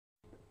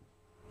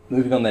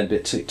moving on then a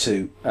bit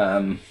to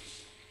the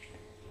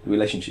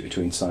relationship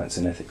between science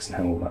and ethics and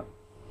how all that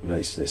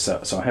relates to this.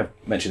 So I have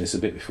mentioned this a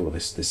bit before,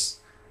 this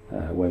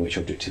way in which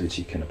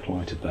objectivity can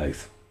apply to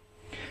both.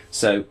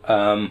 So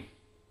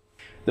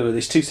there are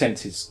these two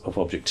senses of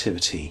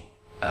objectivity,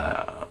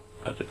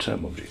 the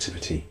term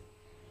objectivity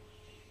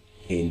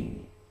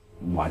in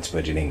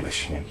widespread in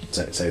English. You know?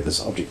 So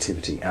there's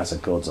objectivity as a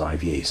God's eye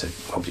view, so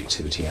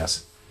objectivity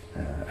as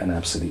an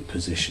absolute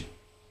position.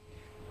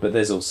 But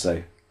there's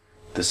also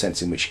the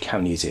sense in which you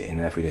can use it in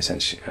an everyday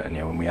sense.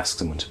 When we ask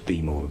someone to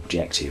be more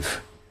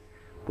objective,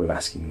 we're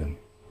asking them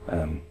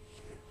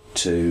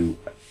to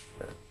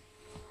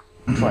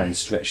try and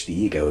stretch the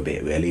ego a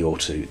bit, really, or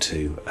to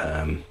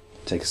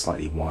take a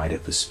slightly wider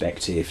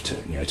perspective,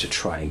 to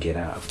try and get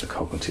out of the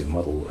cognitive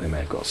model they may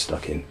have got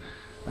stuck in,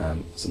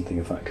 something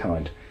of that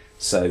kind.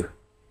 So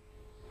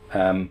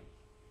I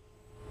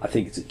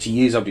think to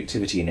use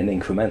objectivity in an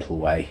incremental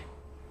way,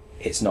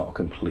 it's not a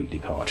complete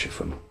departure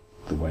from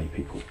the way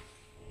people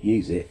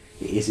use it.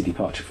 It is a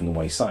departure from the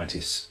way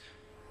scientists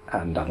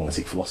and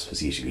analytic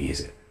philosophers usually use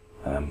it,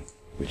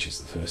 which is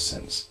the first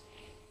sense.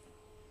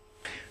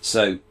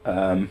 So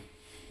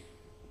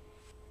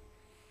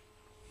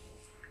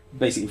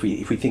basically,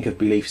 if we think of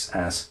beliefs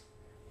as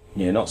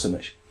not so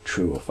much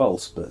true or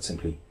false, but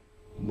simply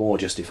more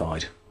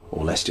justified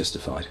or less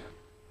justified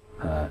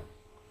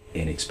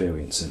in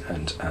experience,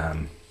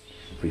 and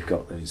we've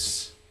got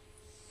those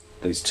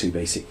two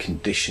basic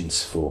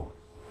conditions for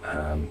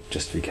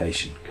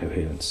justification,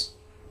 coherence,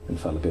 and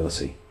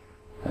fallibility.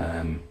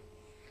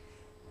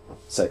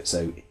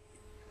 So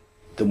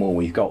the more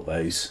we've got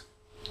those,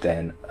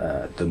 then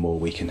the more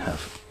we can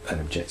have an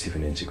objective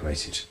and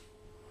integrated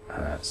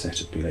set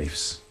of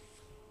beliefs.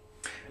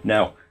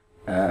 Now,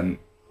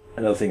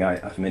 another thing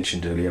I've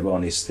mentioned earlier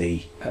on is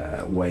the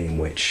way in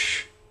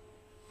which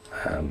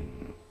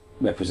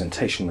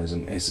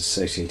representationalism is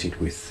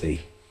associated with the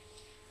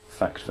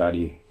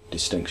fact-value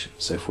distinction.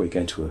 So if we're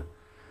going to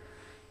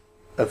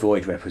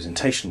avoid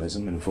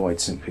representationalism and avoid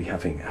simply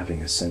having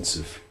a sense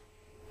of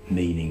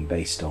meaning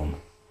based on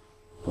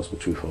possible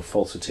truth or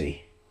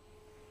falsity,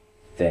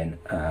 then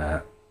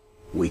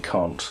we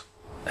can't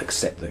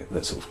accept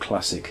the sort of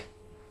classic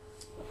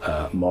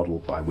model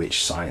by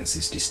which science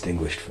is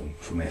distinguished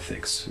from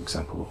ethics. For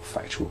example,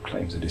 factual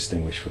claims are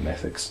distinguished from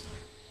ethics,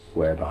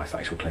 whereby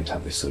factual claims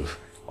have this sort of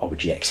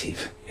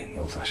objective, in the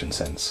old-fashioned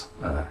sense,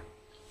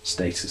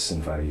 status,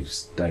 and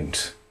values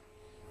don't.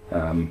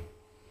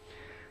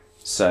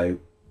 So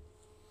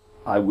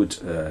I would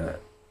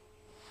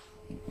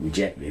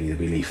reject really the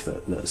belief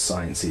that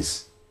science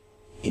is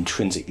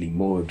intrinsically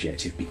more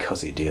objective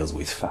because it deals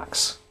with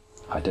facts.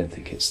 I don't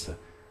think it's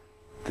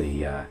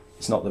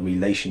it's not the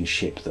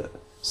relationship that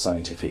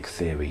scientific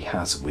theory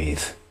has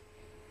with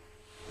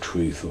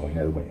truth, or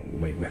the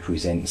way it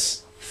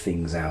represents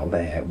things out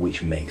there,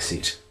 which makes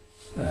it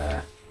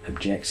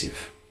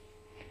objective.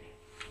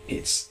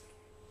 It's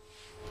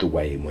the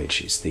way in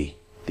which it's the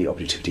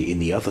objectivity in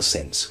the other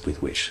sense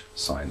with which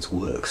science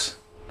works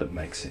that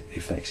makes it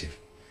effective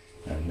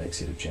and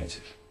makes it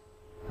objective.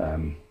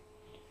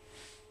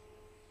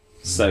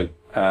 So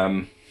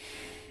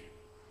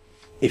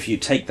if you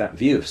take that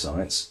view of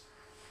science,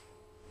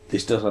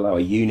 this does allow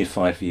a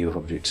unified view of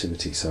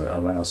objectivity, so it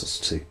allows us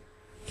to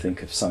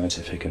think of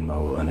scientific and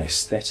moral and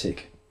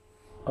aesthetic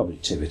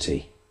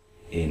objectivity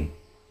in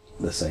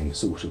the same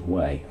sort of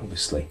way,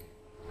 obviously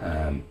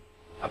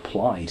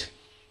applied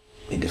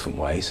in different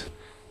ways,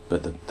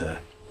 but the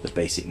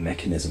basic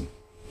mechanism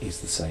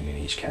is the same in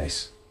each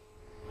case.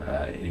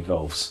 It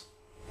involves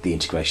the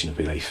integration of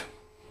belief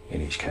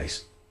in each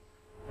case.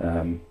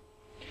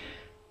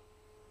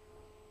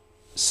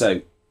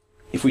 So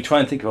if we try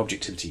and think of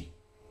objectivity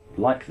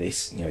like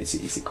this,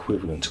 it's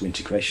equivalent to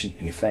integration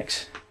in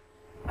effect,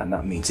 and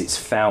that means it's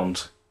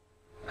found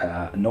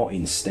not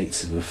in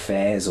states of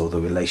affairs or the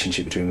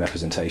relationship between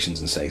representations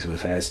and states of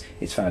affairs.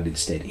 It's found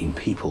instead in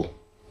people.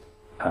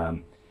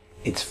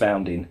 It's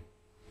found in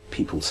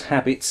people's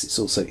habits.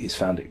 It's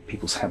found in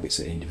people's habits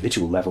at an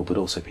individual level, but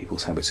also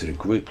people's habits at a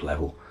group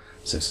level.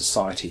 So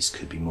societies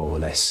could be more or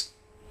less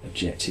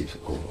objective,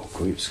 or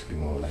groups could be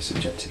more or less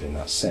objective in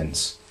that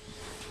sense.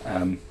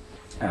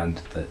 And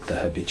the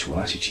habitual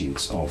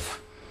attitudes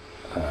of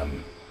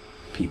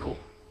people.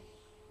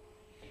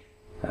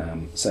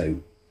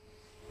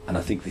 And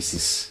I think this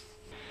is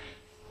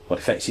what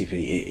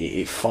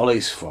effectively it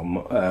follows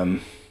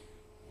from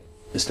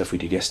the stuff we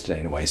did yesterday,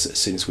 in a way. So as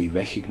soon as we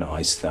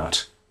recognise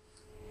that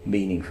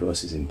meaning for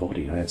us is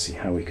embodied, I don't see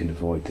how we can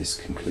avoid this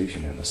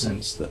conclusion, in the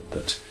sense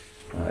that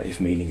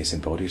if meaning is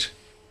embodied,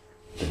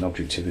 then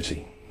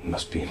objectivity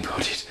must be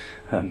embodied.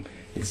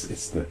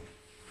 It's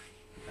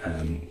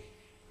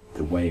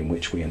the way in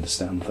which we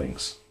understand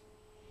things.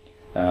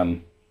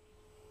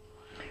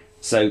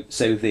 So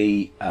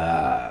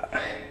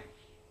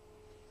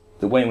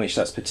the way in which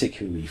that's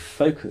particularly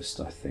focused,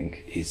 I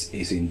think,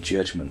 is in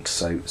judgment.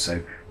 So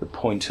the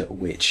point at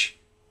which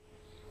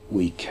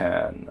we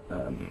can,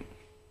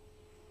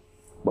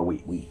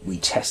 we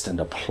test and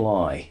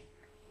apply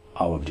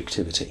our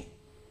objectivity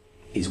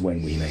is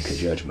when we make a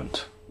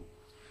judgment.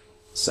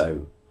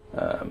 So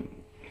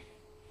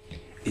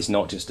it's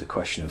not just a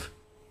question of,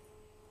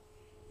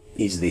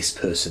 is this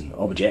person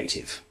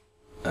objective?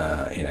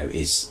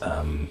 Is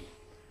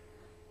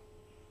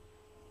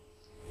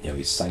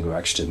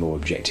Sangharajta more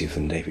objective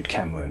than David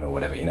Cameron or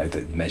whatever?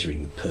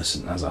 Measuring the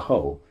person as a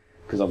whole,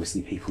 because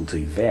obviously people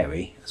do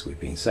vary, as we've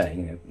been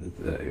saying.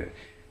 We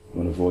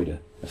want to avoid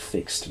a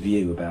fixed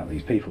view about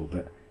these people,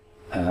 but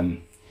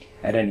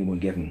at any one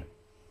given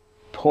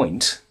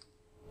point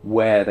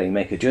where they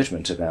make a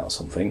judgment about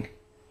something,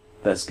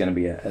 there's going to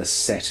be a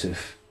set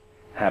of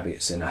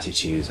habits and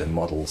attitudes and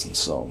models and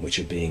so on which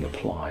are being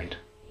applied.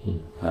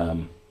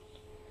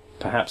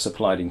 Perhaps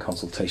applied in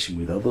consultation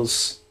with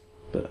others,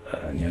 but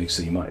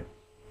so you might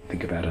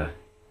think about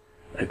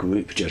a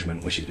group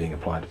judgment which is being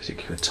applied at a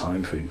particular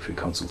time through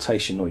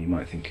consultation, or you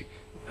might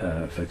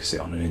focus it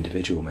on an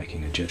individual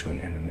making a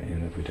judgment in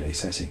an everyday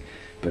setting.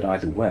 But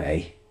either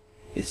way,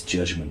 it's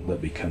judgment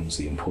that becomes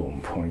the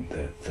important point,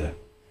 the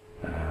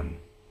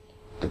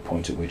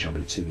point at which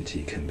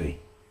objectivity can be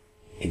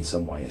in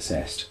some way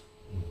assessed.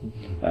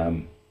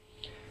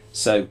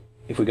 So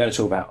if we're going to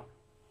talk about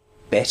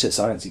better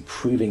science,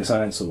 improving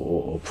science,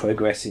 or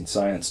progress in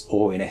science,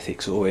 or in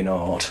ethics, or in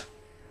art,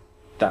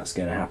 that's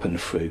going to happen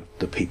through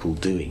the people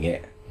doing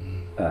it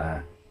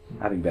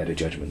having better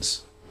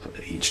judgments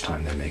each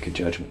time they make a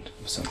judgment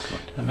of some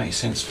kind. That makes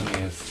sense for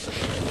me. Of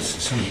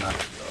something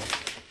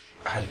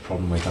I had a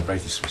problem with. I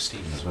raised this with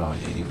Stephen as well.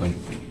 When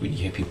you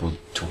hear people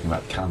talking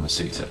about the Kalama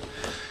Sutta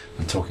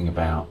and talking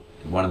about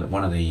one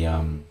of the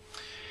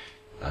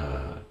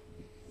I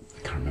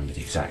can't remember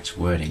the exact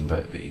wording,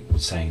 but it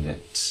was saying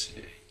that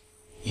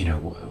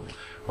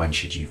when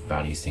should you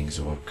value things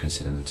or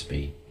consider them to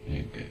be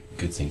a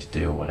good thing to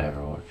do or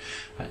whatever,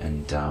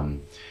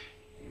 and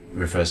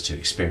refers to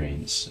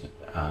experience,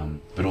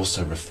 but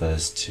also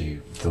refers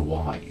to the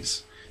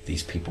wise.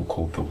 These people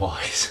called the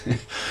wise,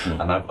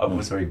 and I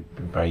was very,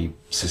 very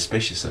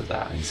suspicious of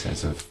that in the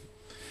sense of,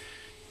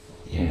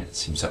 it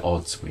seems at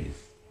odds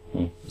with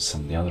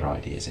some of the other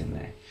ideas in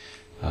there.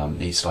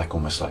 It's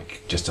almost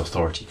like just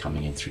authority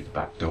coming in through the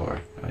back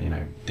door,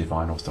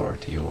 divine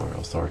authority or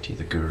authority of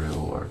the guru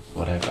or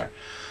whatever.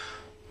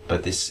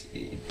 But this,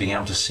 being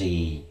able to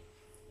see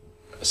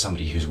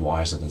somebody who's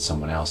wiser than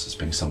someone else as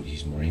being somebody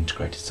who's more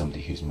integrated,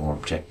 somebody who's more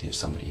objective,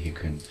 somebody who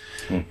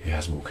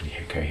has more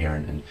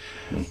coherent,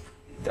 and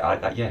I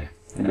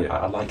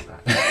like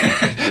that.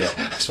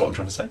 That's what I'm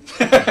trying to say.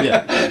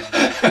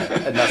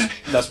 And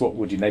that's what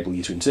would enable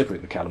you to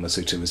interpret the Kalama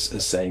Sutta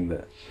as saying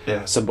that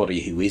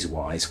somebody who is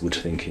wise would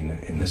think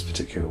in this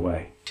particular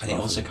way. And it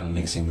also kind of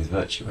links in with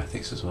virtue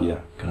ethics as well. Yeah.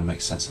 Kind of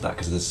makes sense of that,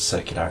 because there's a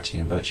circularity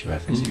in virtue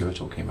ethics that you were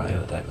talking about the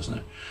other day, wasn't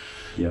it?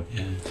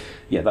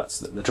 Yeah. That's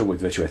the trouble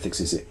with virtue ethics,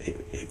 is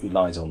it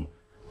relies on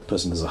the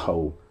person as a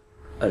whole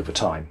over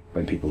time,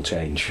 when people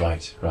change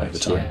over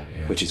time,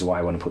 which is why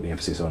I want to put the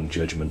emphasis on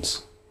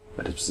judgments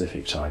at a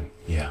specific time.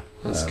 Yeah,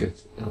 that's good.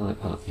 I like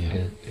that.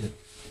 Yeah.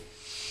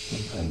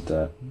 And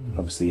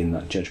obviously in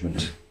that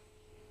judgment,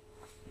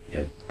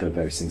 there are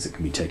various things that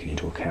can be taken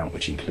into account,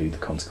 which include the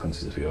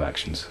consequences of your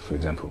actions, for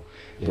example.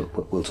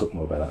 But we'll talk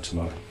more about that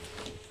tomorrow.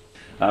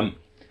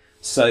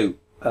 So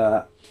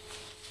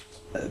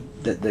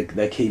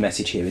the key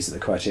message here is that the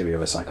criteria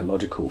are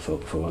psychological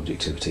for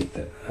objectivity,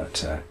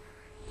 that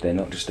they're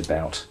not just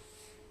about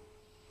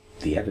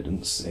the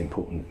evidence,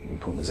 important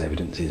as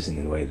evidence is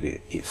in the way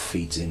that it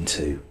feeds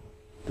into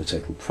the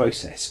total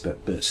process,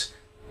 but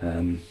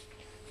the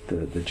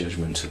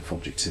judgment of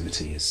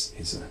objectivity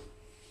is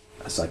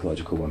a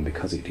psychological one,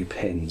 because it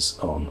depends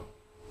on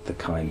the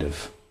kind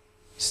of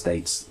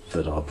states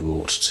that are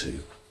brought to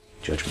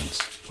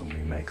judgments when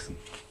we make them.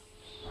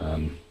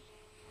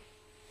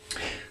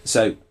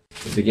 So,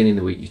 at the beginning of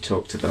the week you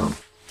talked about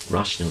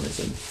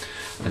rationalism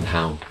and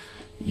how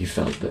you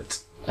felt that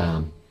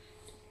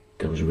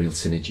there was a real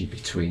synergy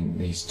between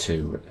these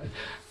two.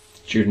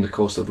 During the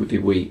course of the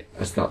week,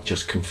 has that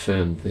just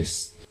confirmed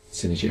this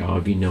synergy, or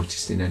have you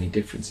noticed any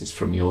differences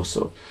from your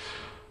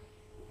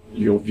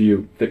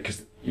view?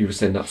 Because you were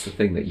saying that's the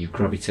thing that you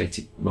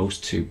gravitated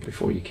most to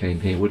before you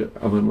came here.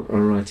 Am I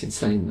right in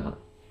saying that?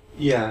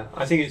 Yeah,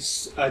 I think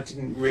I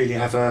didn't really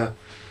have a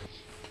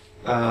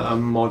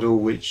model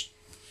which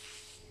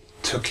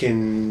took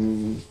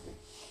in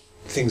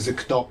things that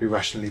could not be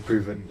rationally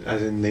proven,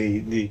 as in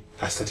the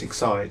aesthetic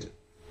side.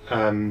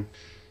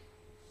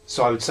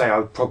 So I would say I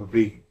would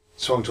probably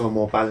swung to a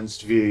more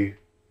balanced view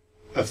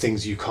of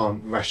things you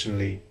can't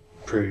rationally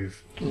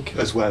prove,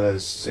 as well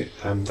as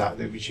that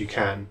which you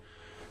can.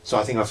 So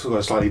I think I've got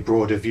a slightly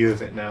broader view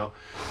of it now.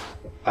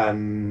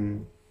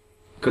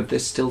 Could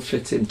this still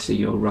fit into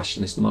your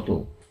rationalist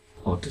model,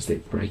 or does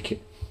it break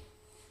it?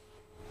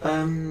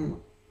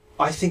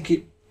 I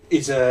think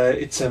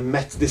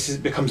this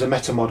becomes a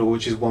meta model,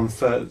 which is one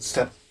third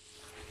step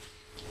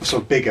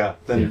sort of bigger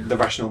than the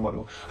rational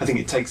model. I think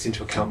it takes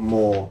into account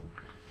more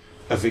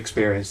of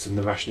experience than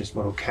the rationalist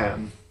model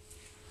can,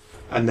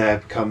 and there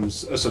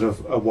becomes a sort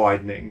of a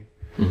widening.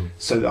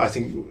 So that I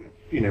think,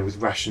 with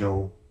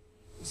rational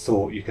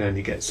thought you can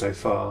only get so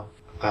far.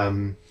 But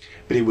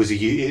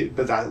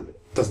that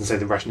doesn't say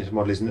the rationalist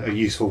model isn't a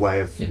useful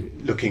way of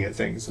looking at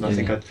things, and I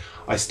think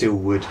I still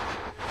would,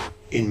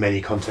 in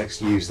many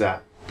contexts, use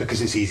that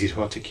because it's easier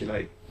to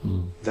articulate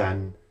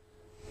than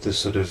the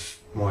sort of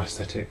more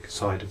aesthetic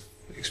side of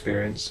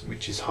experience,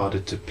 which is harder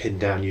to pin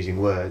down using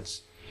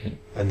words,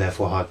 and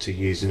therefore hard to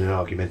use in an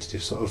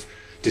argumentative sort of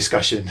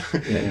discussion.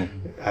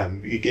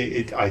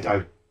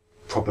 I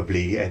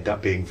probably end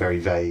up being very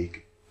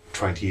vague,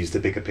 trying to use the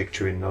bigger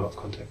picture in a lot of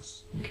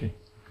contexts. Okay.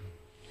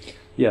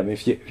 Yeah, I mean,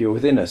 if you're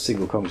within a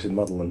single cognitive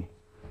model and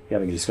you're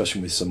having a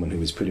discussion with someone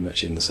who is pretty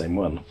much in the same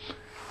one,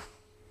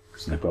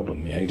 it's no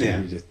problem.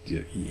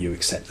 You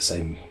accept the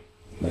same,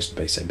 most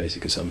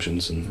basic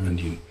assumptions, and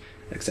you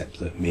accept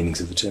the meanings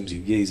of the terms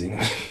you're using.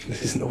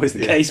 This isn't always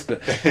the case, but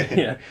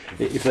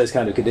if those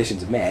kind of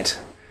conditions are met,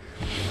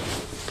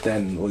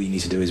 then all you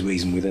need to do is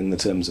reason within the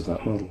terms of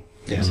that model.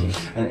 Yes.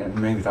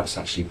 And maybe that's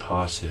actually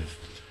part of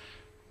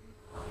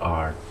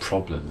our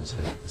problem as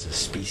a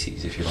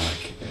species, if you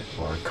like,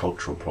 or a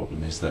cultural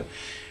problem, is that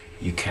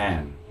you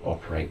can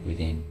operate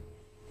within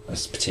a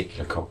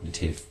particular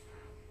cognitive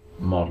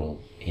model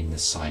in the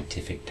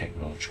scientific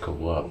technological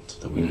world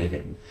that we live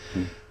in.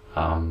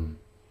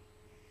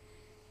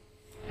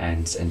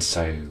 And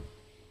so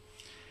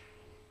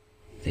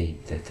the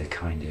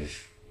kind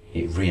of,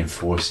 it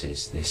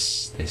reinforces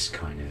this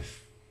kind of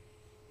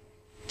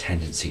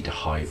tendency to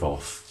hive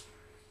off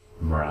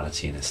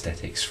morality and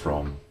aesthetics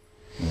from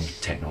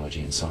technology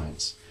and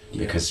science,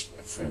 because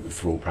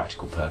for all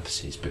practical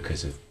purposes,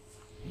 because of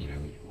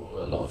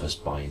a lot of us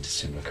buy into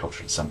similar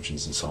cultural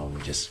assumptions and so on,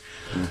 we just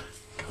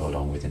go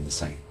along within the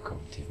same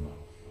cognitive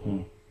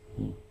model.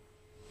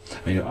 I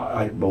mean,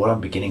 what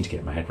I'm beginning to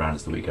get my head around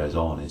as the week goes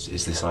on is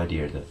this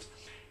idea that,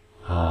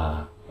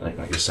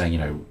 like you're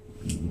saying,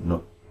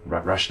 not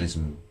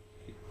rationalism,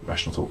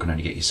 rational thought can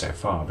only get you so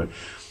far, but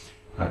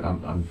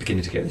I'm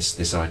beginning to get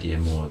this idea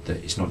more that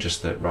it's not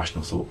just that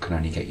rational thought can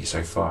only get you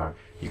so far.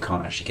 You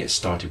can't actually get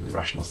started with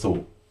rational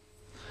thought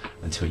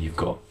until you've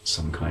got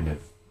some kind of,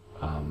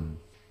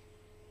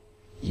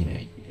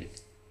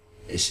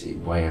 it's a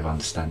way of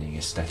understanding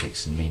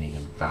aesthetics and meaning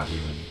and value.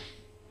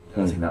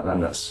 And I think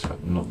that's,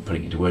 I'm not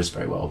putting it into words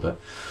very well, but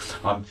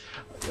I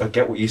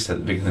get what you said at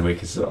the beginning of the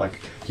week. Is that, like,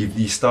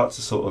 you start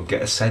to sort of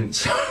get a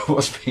sense of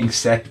what's being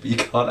said, but you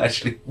can't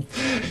actually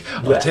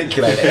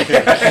articulate it.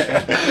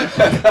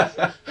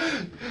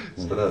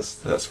 So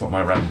that's what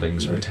my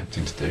ramblings are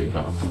attempting to do,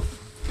 but I'm not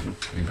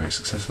being very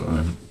successful at the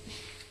moment.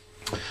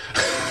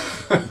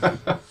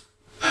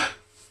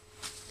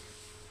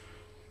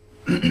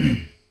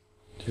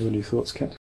 Do you have any thoughts, Kat?